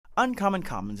Uncommon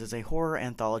Commons is a horror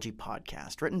anthology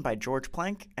podcast written by George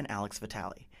Plank and Alex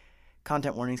Vitale.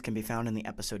 Content warnings can be found in the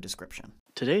episode description.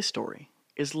 Today's story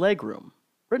is Legroom,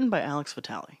 written by Alex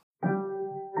Vitale.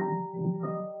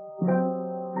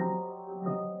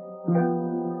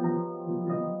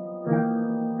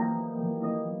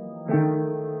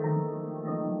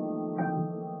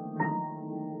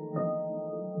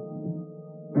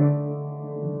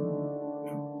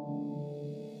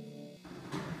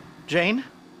 Jane?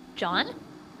 John?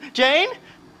 Jane?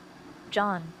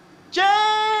 John.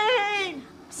 Jane!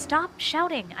 Stop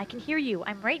shouting. I can hear you.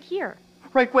 I'm right here.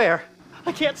 Right where?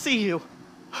 I can't see you.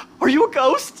 Are you a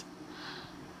ghost?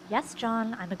 Yes,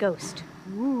 John, I'm a ghost.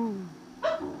 Ooh.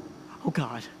 Oh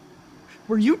God.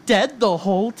 Were you dead the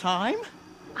whole time?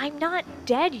 I'm not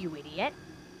dead, you idiot.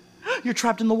 You're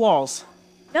trapped in the walls.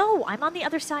 No, I'm on the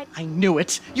other side. I knew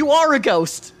it. You are a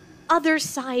ghost. Other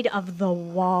side of the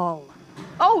wall.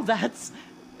 Oh, that's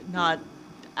not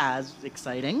as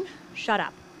exciting. Shut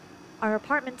up. Our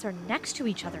apartments are next to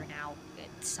each other now.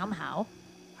 Somehow.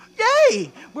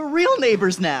 Yay! We're real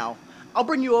neighbors now. I'll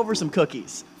bring you over some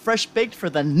cookies. Fresh baked for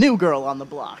the new girl on the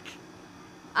block.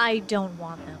 I don't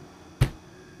want them.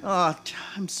 Oh,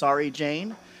 I'm sorry,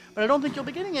 Jane. But I don't think you'll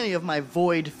be getting any of my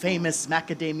Void famous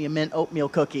macadamia mint oatmeal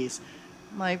cookies.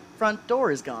 My front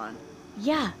door is gone.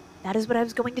 Yeah, that is what I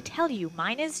was going to tell you.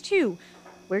 Mine is too.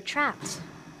 We're trapped.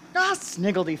 Ah,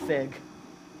 sniggledy fig.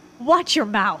 Watch your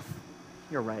mouth.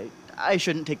 You're right. I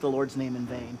shouldn't take the Lord's name in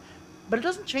vain. But it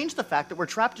doesn't change the fact that we're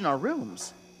trapped in our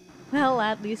rooms. Well,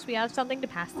 at least we have something to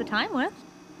pass the time with.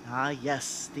 Ah,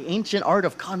 yes. The ancient art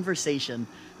of conversation.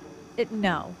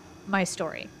 No, my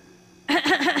story.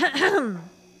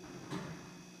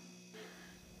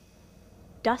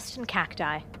 Dust and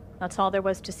cacti. That's all there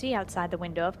was to see outside the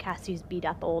window of Cassie's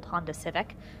beat-up old Honda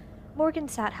Civic. Morgan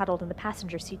sat huddled in the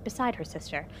passenger seat beside her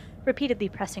sister, repeatedly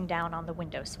pressing down on the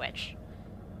window switch.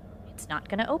 "It's not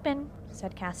gonna open,"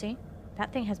 said Cassie.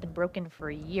 "That thing has been broken for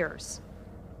years."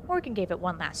 Morgan gave it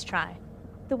one last try.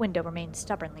 The window remained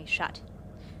stubbornly shut.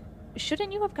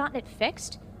 "Shouldn't you have gotten it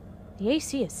fixed? The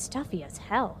AC is stuffy as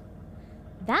hell."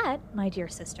 "That, my dear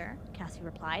sister," Cassie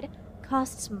replied,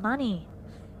 "costs money.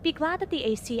 Be glad that the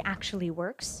AC actually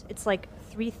works. It's like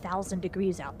 3,000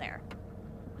 degrees out there.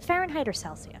 Fahrenheit or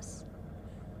Celsius."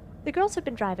 The girls had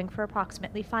been driving for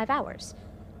approximately 5 hours,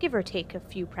 give or take a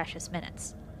few precious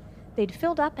minutes. They'd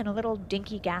filled up in a little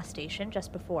dinky gas station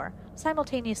just before,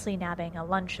 simultaneously nabbing a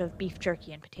lunch of beef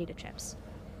jerky and potato chips.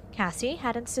 Cassie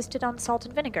had insisted on salt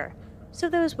and vinegar, so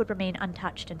those would remain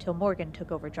untouched until Morgan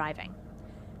took over driving.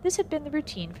 This had been the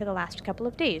routine for the last couple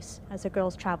of days as the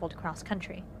girls traveled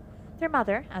cross-country. Their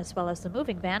mother, as well as the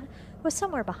moving van, was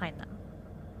somewhere behind them.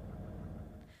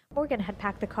 Morgan had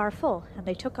packed the car full, and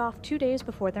they took off 2 days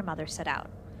before their mother set out.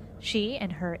 She,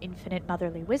 in her infinite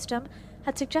motherly wisdom,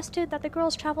 had suggested that the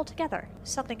girls travel together,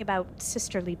 something about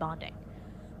sisterly bonding.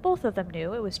 Both of them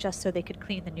knew it was just so they could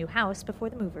clean the new house before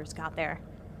the movers got there.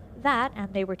 That,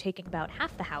 and they were taking about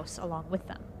half the house along with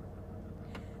them.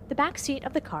 The back seat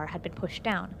of the car had been pushed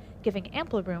down, giving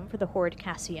ample room for the horde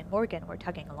Cassie and Morgan were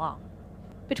tugging along.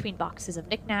 Between boxes of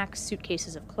knickknacks,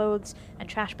 suitcases of clothes, and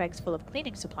trash bags full of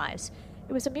cleaning supplies,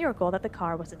 it was a miracle that the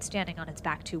car wasn't standing on its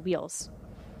back 2 wheels.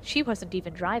 She wasn't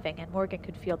even driving, and Morgan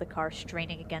could feel the car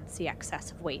straining against the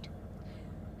excess of weight.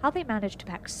 How they managed to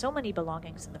pack so many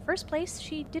belongings in the first place,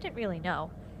 she didn't really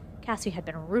know. Cassie had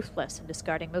been ruthless in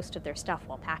discarding most of their stuff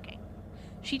while packing.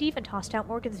 She'd even tossed out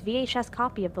Morgan's VHS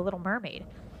copy of The Little Mermaid.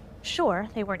 Sure,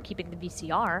 they weren't keeping the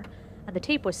VCR, and the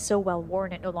tape was so well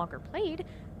worn it no longer played,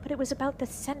 but it was about the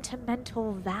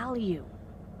sentimental value.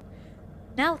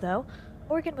 Now, though,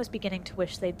 Morgan was beginning to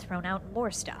wish they'd thrown out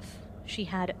more stuff. She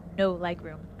had no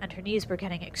legroom, and her knees were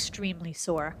getting extremely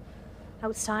sore.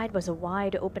 Outside was a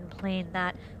wide open plain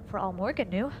that, for all Morgan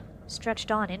knew,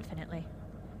 stretched on infinitely.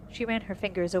 She ran her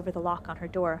fingers over the lock on her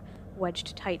door,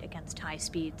 wedged tight against high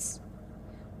speeds.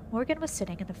 Morgan was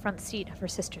sitting in the front seat of her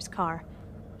sister's car.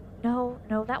 No,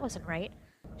 that wasn't right.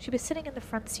 She was sitting in the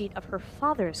front seat of her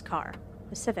father's car,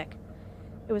 the Civic.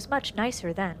 It was much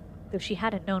nicer then, though she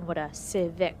hadn't known what a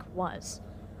Civic was.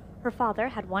 Her father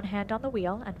had one hand on the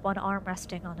wheel and one arm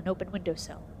resting on an open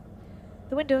windowsill.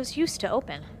 The windows used to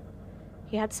open.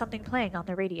 He had something playing on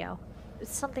the radio.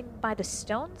 Something by the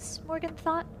Stones, Morgan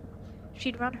thought.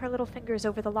 She'd run her little fingers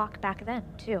over the lock back then,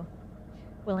 too,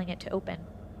 willing it to open.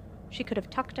 She could have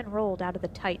tucked and rolled out of the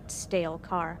tight, stale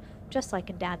car, just like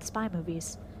in Dad's spy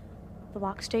movies. The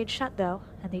lock stayed shut, though,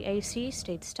 and the AC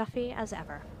stayed stuffy as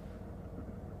ever.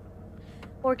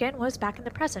 Morgan was back in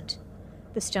the present.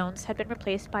 The Stones had been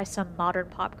replaced by some modern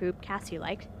pop group Cassie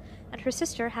liked, and her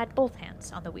sister had both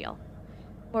hands on the wheel.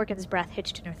 Morgan's breath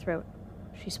hitched in her throat.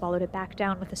 She swallowed it back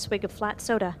down with a swig of flat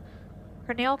soda.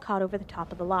 Her nail caught over the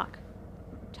top of the lock.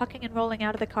 Tucking and rolling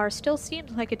out of the car still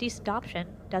seemed like a decent option,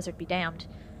 desert be damned.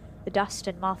 The dust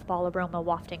and mothball aroma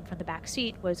wafting from the back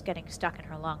seat was getting stuck in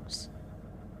her lungs.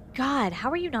 God, how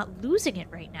are you not losing it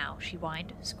right now? She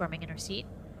whined, squirming in her seat.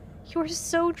 You're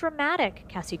so dramatic,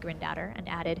 Cassie grinned at her and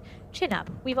added, Chin up,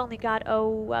 we've only got,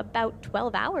 about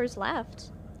 12 hours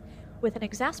left. With an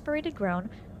exasperated groan,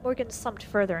 Morgan slumped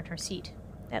further in her seat.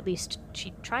 At least,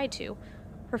 she tried to.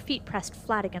 Her feet pressed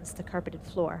flat against the carpeted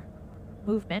floor.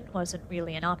 Movement wasn't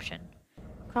really an option.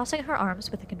 Crossing her arms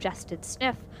with a congested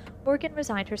sniff, Morgan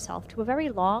resigned herself to a very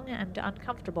long and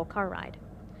uncomfortable car ride.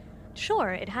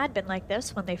 Sure, it had been like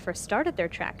this when they first started their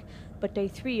trek, but day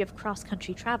 3 of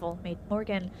cross-country travel made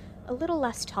Morgan a little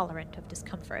less tolerant of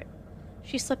discomfort.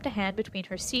 She slipped a hand between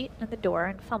her seat and the door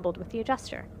and fumbled with the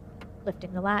adjuster.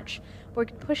 Lifting the latch,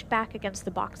 Morgan pushed back against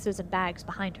the boxes and bags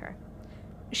behind her.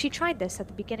 She tried this at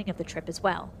the beginning of the trip as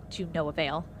well, to no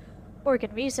avail.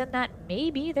 Morgan reasoned that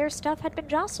maybe their stuff had been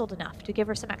jostled enough to give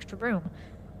her some extra room.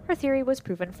 Her theory was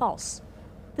proven false.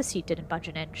 The seat didn't budge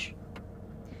an inch.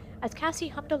 As Cassie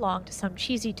hummed along to some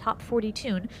cheesy top 40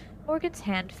 tune, Morgan's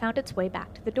hand found its way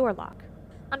back to the door lock.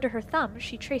 Under her thumb,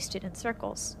 she traced it in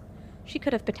circles. She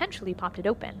could have potentially popped it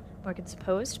open, Morgan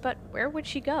supposed, but where would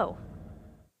she go?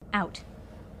 Out.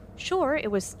 Sure, it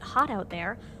was hot out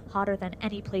there, hotter than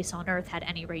any place on Earth had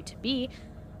any right to be,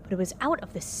 but it was out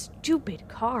of this stupid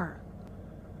car.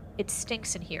 It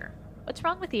stinks in here. What's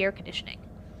wrong with the air conditioning?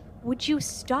 Would you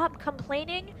stop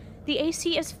complaining? The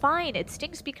AC is fine. It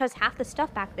stinks because half the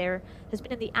stuff back there has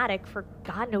been in the attic for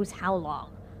God knows how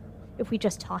long. If we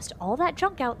just tossed all that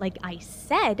junk out like I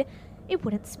said, it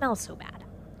wouldn't smell so bad.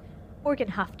 Morgan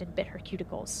huffed and bit her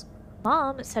cuticles.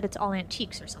 Mom said it's all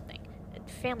antiques or something.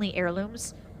 Family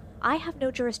heirlooms. I have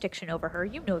no jurisdiction over her,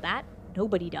 you know that.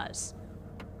 Nobody does.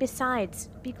 Besides,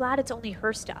 be glad it's only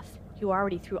her stuff. You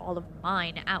already threw all of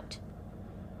mine out.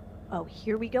 Oh,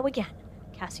 here we go again.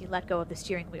 Cassie let go of the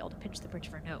steering wheel to pinch the bridge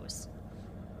of her nose.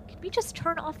 Can we just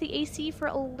turn off the AC for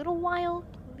a little while,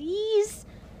 please?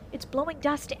 It's blowing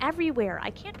dust everywhere.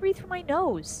 I can't breathe through my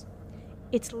nose.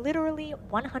 It's literally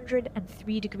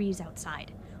 103 degrees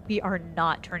outside. We are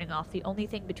not turning off the only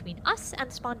thing between us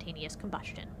and spontaneous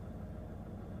combustion.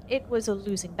 It was a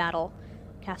losing battle.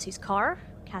 Cassie's car,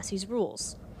 Cassie's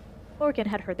rules. Morgan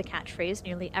had heard the catchphrase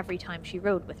nearly every time she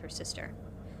rode with her sister.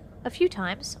 A few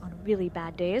times, on really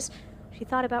bad days, she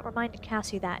thought about reminding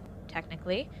Cassie that,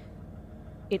 technically,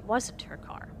 it wasn't her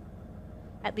car.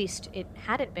 At least, it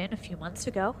hadn't been a few months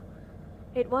ago.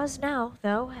 It was now,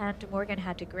 though, and Morgan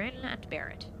had to grin and bear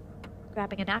it.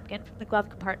 Grabbing a napkin from the glove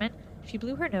compartment, she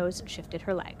blew her nose and shifted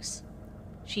her legs.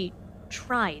 She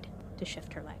tried to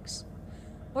shift her legs.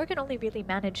 Morgan only really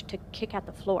managed to kick at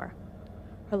the floor.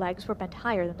 Her legs were bent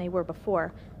higher than they were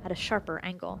before, at a sharper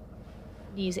angle.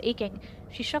 Knees aching,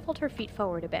 she shuffled her feet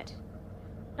forward a bit.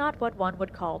 Not what one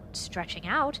would call stretching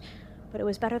out, but it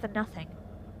was better than nothing.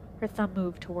 Her thumb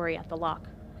moved to worry at the lock.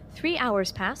 3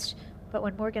 hours passed, but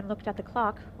when Morgan looked at the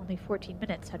clock, only 14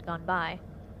 minutes had gone by.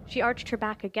 She arched her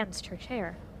back against her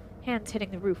chair, hands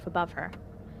hitting the roof above her.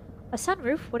 A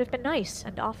sunroof would have been nice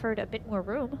and offered a bit more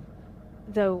room,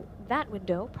 though that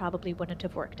window probably wouldn't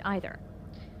have worked either.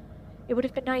 It would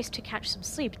have been nice to catch some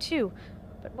sleep, too,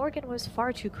 but Morgan was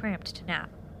far too cramped to nap.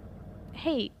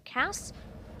 Hey, Cass,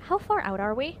 how far out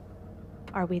are we?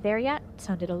 Are we there yet?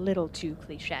 Sounded a little too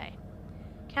cliché.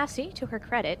 Cassie, to her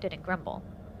credit, didn't grumble.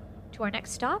 To our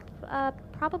next stop?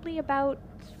 Probably about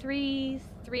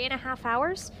 3.5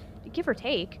 hours, give or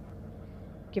take.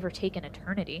 Give or take an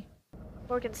eternity.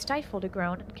 Morgan stifled a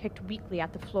groan and kicked weakly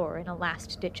at the floor in a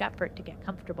last-ditch effort to get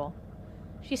comfortable.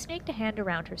 She snaked a hand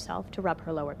around herself to rub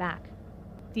her lower back.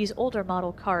 These older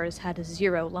model cars had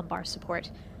 0 lumbar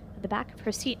support, and the back of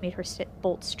her seat made her sit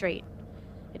bolt straight.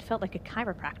 It felt like a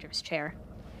chiropractor's chair.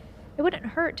 It wouldn't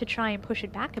hurt to try and push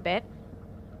it back a bit.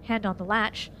 Hand on the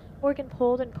latch, Morgan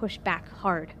pulled and pushed back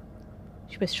hard.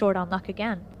 She was short on luck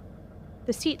again.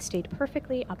 The seat stayed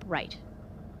perfectly upright.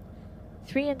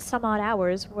 3 and some odd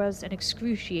hours was an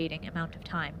excruciating amount of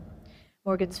time.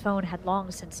 Morgan's phone had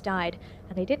long since died,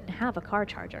 and they didn't have a car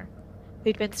charger.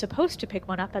 They'd been supposed to pick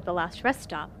one up at the last rest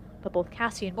stop, but both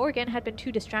Cassie and Morgan had been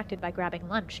too distracted by grabbing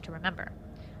lunch to remember.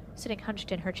 Sitting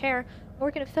hunched in her chair,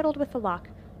 Morgan fiddled with the lock,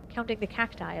 counting the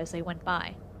cacti as they went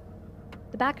by.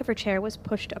 The back of her chair was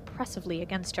pushed oppressively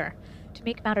against her. To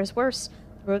make matters worse,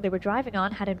 the road they were driving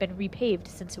on hadn't been repaved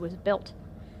since it was built.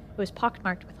 It was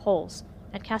pockmarked with holes,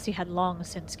 and Cassie had long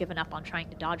since given up on trying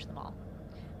to dodge them all.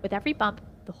 With every bump,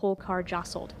 the whole car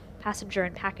jostled, passenger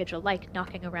and package alike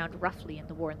knocking around roughly in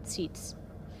the worn seats.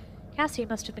 Cassie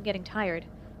must have been getting tired.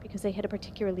 because they hit a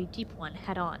particularly deep one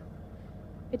head-on.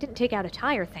 It didn't take out a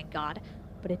tire, thank God,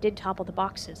 but it did topple the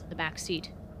boxes in the back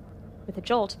seat. With a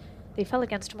jolt, they fell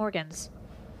against Morgan's.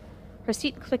 Her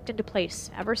seat clicked into place,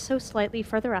 ever so slightly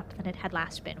further up than it had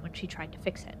last been when she tried to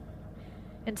fix it.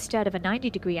 Instead of a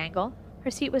 90-degree angle,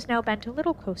 her seat was now bent a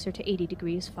little closer to 80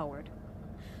 degrees forward.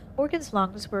 Morgan's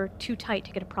lungs were too tight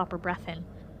to get a proper breath in,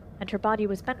 and her body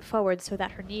was bent forward so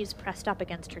that her knees pressed up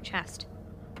against her chest.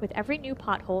 With every new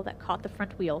pothole that caught the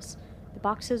front wheels, the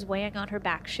boxes weighing on her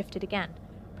back shifted again,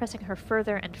 pressing her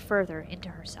further and further into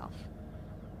herself.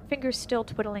 Fingers still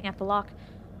twiddling at the lock,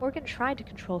 Morgan tried to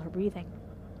control her breathing.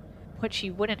 What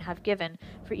she wouldn't have given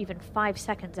for even 5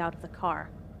 seconds out of the car.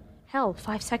 Hell,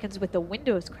 5 seconds with the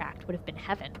windows cracked would have been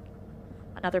heaven.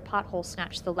 Another pothole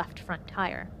snatched the left front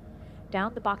tire.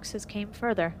 Down the boxes came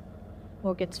further.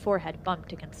 Morgan's forehead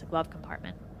bumped against the glove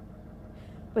compartment.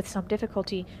 With some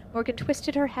difficulty, Morgan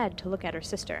twisted her head to look at her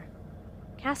sister.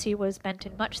 Cassie was bent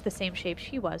in much the same shape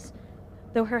she was,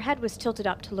 though her head was tilted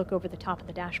up to look over the top of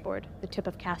the dashboard, the tip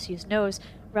of Cassie's nose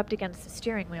rubbed against the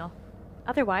steering wheel.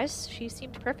 Otherwise, she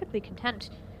seemed perfectly content.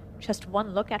 Just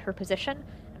one look at her position,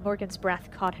 and Morgan's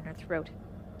breath caught in her throat.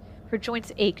 Her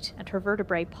joints ached, and her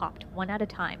vertebrae popped one at a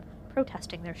time,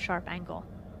 protesting their sharp angle.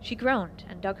 She groaned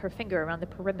and dug her finger around the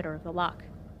perimeter of the lock.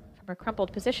 From her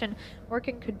crumpled position,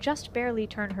 Morgan could just barely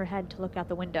turn her head to look out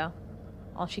the window.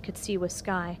 All she could see was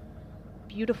sky.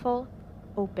 Beautiful,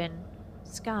 open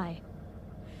sky.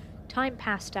 Time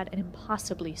passed at an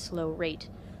impossibly slow rate.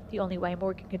 The only way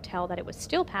Morgan could tell that it was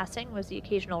still passing was the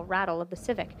occasional rattle of the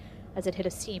Civic as it hit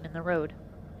a seam in the road.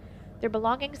 Their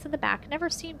belongings in the back never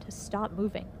seemed to stop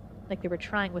moving, like they were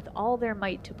trying with all their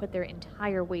might to put their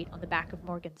entire weight on the back of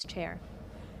Morgan's chair.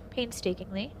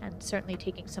 Painstakingly, and certainly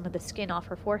taking some of the skin off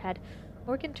her forehead,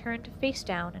 Morgan turned face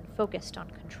down and focused on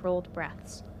controlled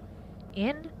breaths.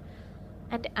 In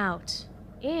and out.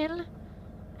 In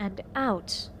and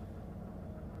out.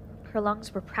 Her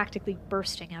lungs were practically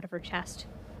bursting out of her chest.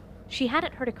 She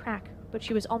hadn't heard a crack, but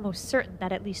she was almost certain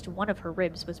that at least one of her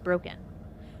ribs was broken.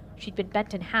 She'd been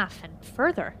bent in half and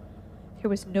further. There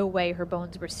was no way her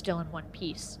bones were still in one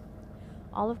piece.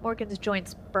 All of Morgan's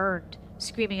joints burned,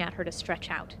 screaming at her to stretch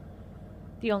out.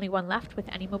 The only one left with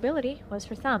any mobility was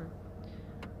her thumb,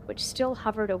 which still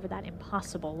hovered over that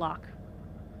impossible lock.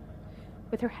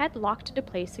 With her head locked into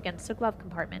place against the glove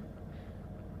compartment,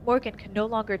 Morgan could no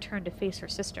longer turn to face her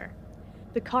sister.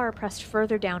 The car pressed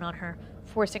further down on her,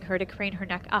 forcing her to crane her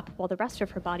neck up while the rest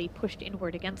of her body pushed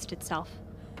inward against itself.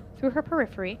 Through her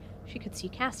periphery, she could see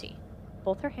Cassie.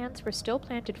 Both her hands were still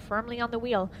planted firmly on the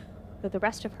wheel, though the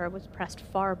rest of her was pressed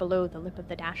far below the lip of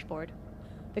the dashboard.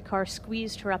 The car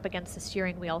squeezed her up against the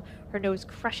steering wheel, her nose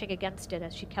crushing against it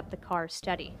as she kept the car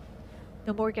steady.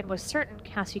 Though Morgan was certain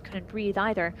Cassie couldn't breathe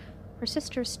either, her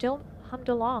sister still hummed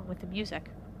along with the music.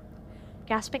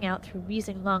 Gasping out through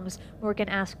wheezing lungs, Morgan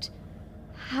asked,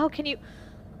 How can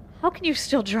you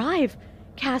still drive?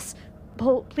 Cass,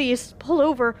 please, pull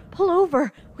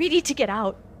over, we need to get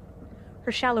out.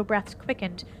 Her shallow breaths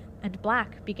quickened, and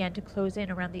black began to close in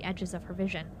around the edges of her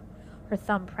vision. Her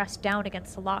thumb pressed down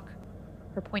against the lock.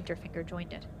 Her pointer finger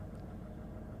joined it.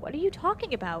 What are you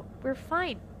talking about? We're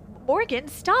fine. Morgan,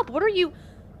 stop! What are you...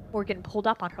 Morgan pulled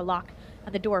up on her lock,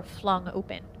 and the door flung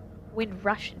open. Wind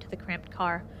rushed into the cramped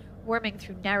car, worming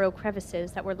through narrow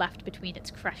crevices that were left between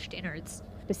its crushed innards.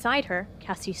 Beside her,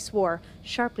 Cassie swore,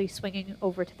 sharply swinging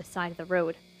over to the side of the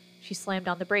road. She slammed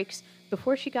on the brakes.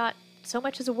 Before she got so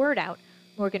much as a word out,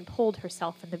 Morgan pulled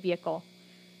herself in the vehicle.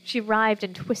 She writhed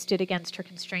and twisted against her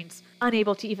constraints,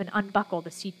 unable to even unbuckle the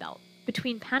seatbelt.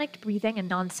 Between panicked breathing and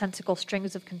nonsensical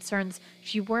strings of concerns,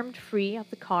 she wormed free of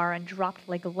the car and dropped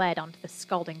like lead onto the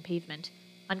scalding pavement.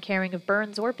 Uncaring of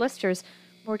burns or blisters,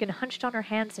 Morgan hunched on her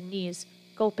hands and knees,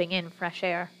 gulping in fresh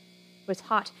air. It was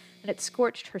hot, and it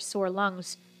scorched her sore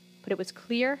lungs, but it was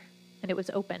clear, and it was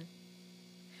open.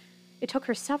 It took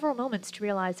her several moments to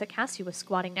realize that Cassie was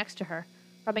squatting next to her,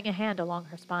 rubbing a hand along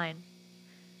her spine.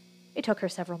 It took her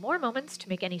several more moments to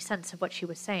make any sense of what she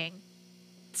was saying.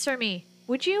 Sir me,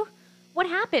 would you? What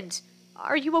happened?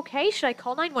 Are you okay? Should I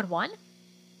call 911?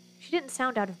 She didn't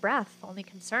sound out of breath, only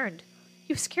concerned.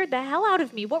 You scared the hell out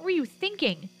of me. What were you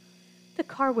thinking? The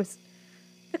car was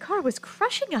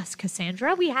crushing us,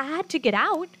 Cassandra. We had to get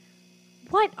out.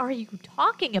 What are you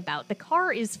talking about? The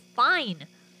car is fine.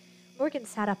 Morgan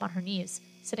sat up on her knees,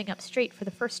 sitting up straight for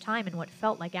the first time in what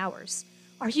felt like hours.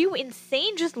 Are you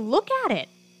insane? Just look at it.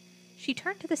 She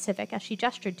turned to the Civic as she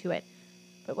gestured to it,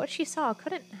 but what she saw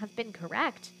couldn't have been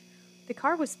correct. The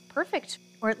car was perfect,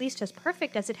 or at least as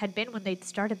perfect as it had been when they'd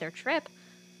started their trip.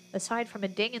 Aside from a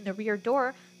ding in the rear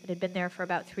door that had been there for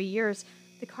about 3 years,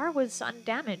 the car was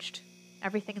undamaged.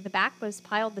 Everything in the back was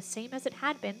piled the same as it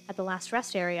had been at the last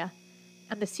rest area,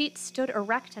 and the seats stood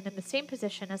erect and in the same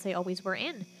position as they always were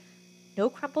in. No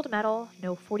crumpled metal,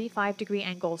 no 45-degree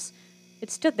angles.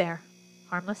 It stood there,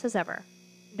 harmless as ever.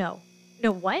 No,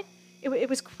 what? It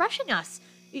was crushing us.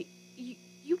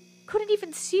 You couldn't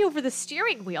even see over the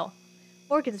steering wheel.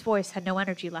 Morgan's voice had no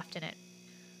energy left in it.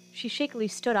 She shakily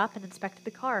stood up and inspected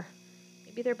the car.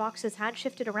 Maybe their boxes had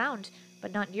shifted around,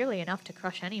 but not nearly enough to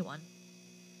crush anyone.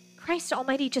 Christ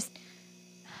almighty, just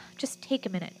take a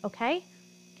minute, okay?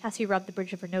 Cassie rubbed the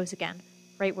bridge of her nose again,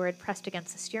 right where it pressed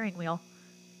against the steering wheel.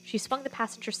 She swung the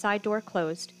passenger side door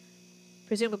closed,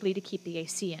 presumably to keep the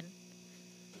AC in.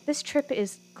 This trip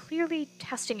is clearly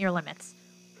testing your limits.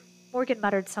 Morgan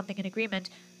muttered something in agreement,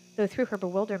 though through her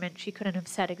bewilderment she couldn't have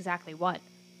said exactly what.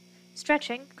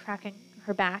 Stretching, cracking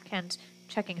her back, and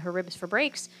checking her ribs for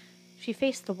brakes, she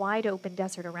faced the wide-open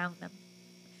desert around them.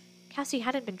 Cassie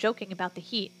hadn't been joking about the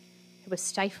heat. It was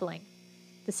stifling.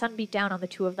 The sun beat down on the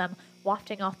two of them,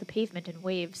 wafting off the pavement in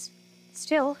waves.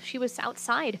 Still, she was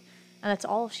outside, and that's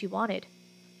all she wanted.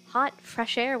 Hot,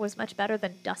 fresh air was much better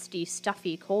than dusty,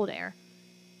 stuffy, cold air.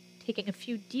 Taking a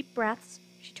few deep breaths,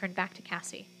 she turned back to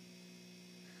Cassie.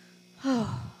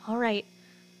 Oh, all right,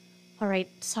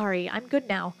 sorry, I'm good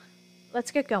now.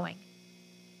 Let's get going.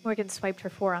 Morgan swiped her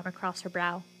forearm across her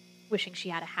brow, wishing she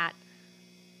had a hat.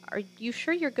 Are you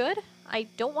sure you're good? I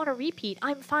don't want to repeat.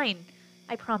 I'm fine.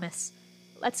 I promise.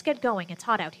 Let's get going. It's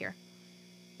hot out here.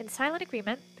 In silent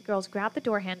agreement, the girls grabbed the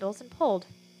door handles and pulled.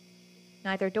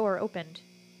 Neither door opened.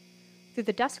 Through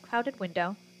the dust-clouded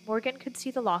window, Morgan could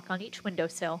see the lock on each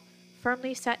windowsill,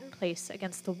 firmly set in place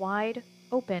against the wide,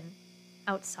 open,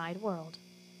 outside world.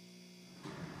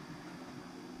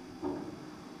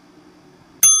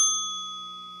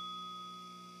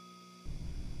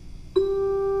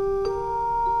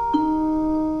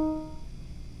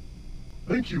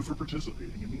 Thank you for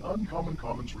participating in the Uncommon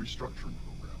Commons restructuring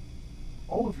program.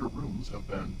 All of your rooms have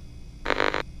been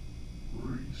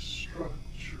restructured.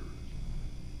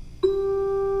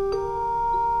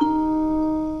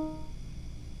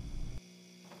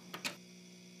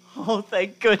 Oh,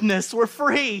 thank goodness, we're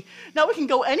free! Now we can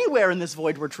go anywhere in this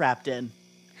void we're trapped in.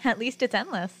 At least it's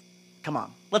endless. Come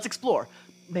on, let's explore.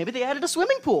 Maybe they added a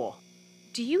swimming pool.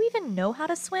 Do you even know how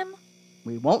to swim?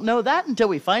 We won't know that until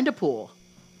we find a pool.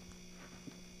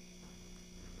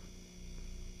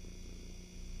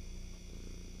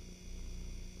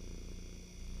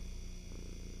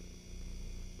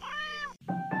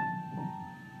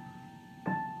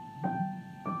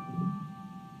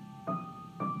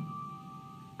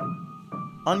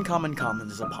 Uncommon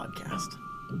Commons is a podcast.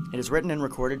 It is written and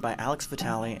recorded by Alex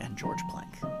Vitale and George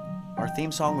Plank. Our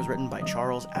theme song was written by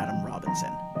Charles Adam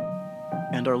Robinson.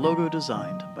 And our logo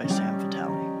designed by Sam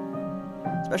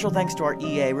Vitale. Special thanks to our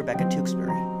EA, Rebecca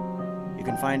Tewksbury. You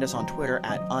can find us on Twitter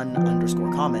at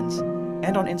 @un_commons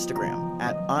and on Instagram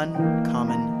at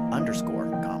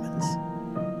uncommon_commons.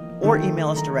 Or email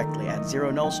us directly at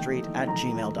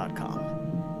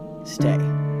zeronullstreet@gmail.com. Stay.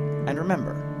 And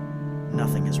remember,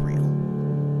 nothing is real.